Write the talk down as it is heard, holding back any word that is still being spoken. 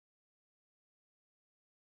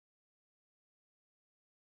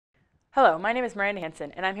Hello, my name is Miranda,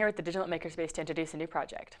 and I'm here with the Digilent MakerSpace to introduce a new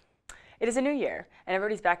project. It is a new year, and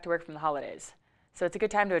everybody's back to work from the holidays, so it's a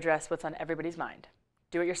good time to address what's on everybody's mind: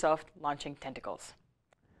 do-it-yourself launching tentacles.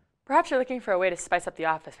 Perhaps you're looking for a way to spice up the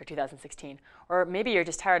office for 2016, or maybe you're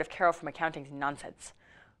just tired of Carol from accounting's nonsense.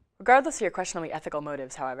 Regardless of your questionably ethical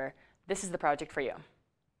motives, however, this is the project for you.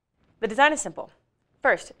 The design is simple.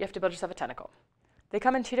 First, you have to build yourself a tentacle. They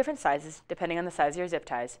come in two different sizes, depending on the size of your zip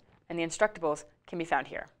ties, and the instructables can be found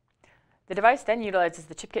here. The device then utilizes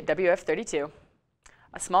the chip kit WF32,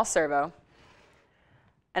 a small servo,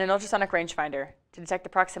 and an ultrasonic rangefinder to detect the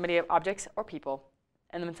proximity of objects or people,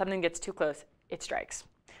 and when something gets too close, it strikes.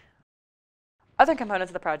 Other components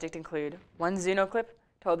of the project include one Zuno clip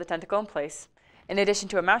to hold the tentacle in place, in addition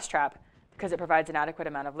to a mouse trap because it provides an adequate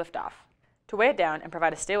amount of liftoff. To weigh it down and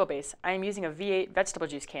provide a stable base, I am using a V8 vegetable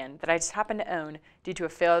juice can that I just happen to own due to a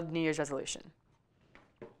failed New Year's resolution.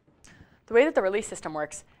 The way that the release system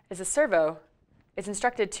works is the servo is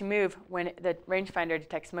instructed to move when the rangefinder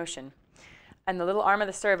detects motion, and the little arm of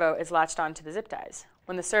the servo is latched onto the zip ties.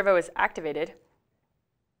 When the servo is activated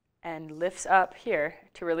and lifts up here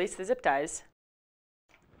to release the zip ties,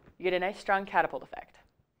 you get a nice strong catapult effect.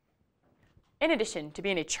 In addition to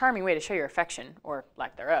being a charming way to show your affection, or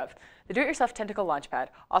lack thereof, the do-it-yourself Tentacle Launchpad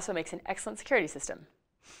also makes an excellent security system.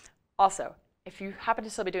 Also, if you happen to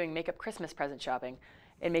still be doing makeup Christmas present shopping,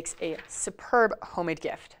 it makes a superb homemade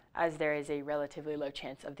gift, as there is a relatively low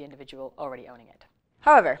chance of the individual already owning it.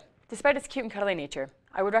 However, despite its cute and cuddly nature,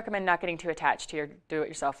 I would recommend not getting too attached to your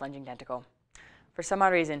do-it-yourself lunging tentacle. For some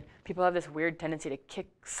odd reason, people have this weird tendency to kick,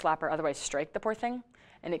 slap, or otherwise strike the poor thing,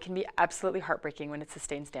 and it can be absolutely heartbreaking when it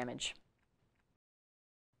sustains damage.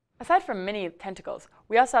 Aside from mini tentacles,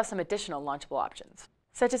 we also have some additional launchable options,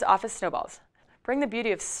 such as office snowballs. Bring the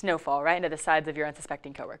beauty of snowfall right into the sides of your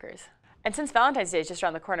unsuspecting coworkers. And since Valentine's Day is just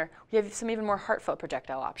around the corner, we have some even more heartfelt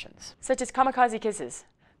projectile options, such as kamikaze kisses,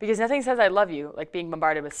 because nothing says I love you like being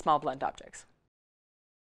bombarded with small blunt objects.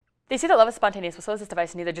 They say that love is spontaneous, so is this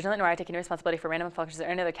device, and neither Digilent nor I take any responsibility for random malfunctions or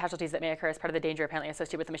any other casualties that may occur as part of the danger apparently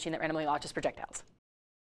associated with the machine that randomly launches projectiles.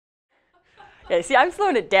 Yeah, see, I'm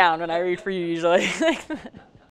slowing it down when I read for you usually.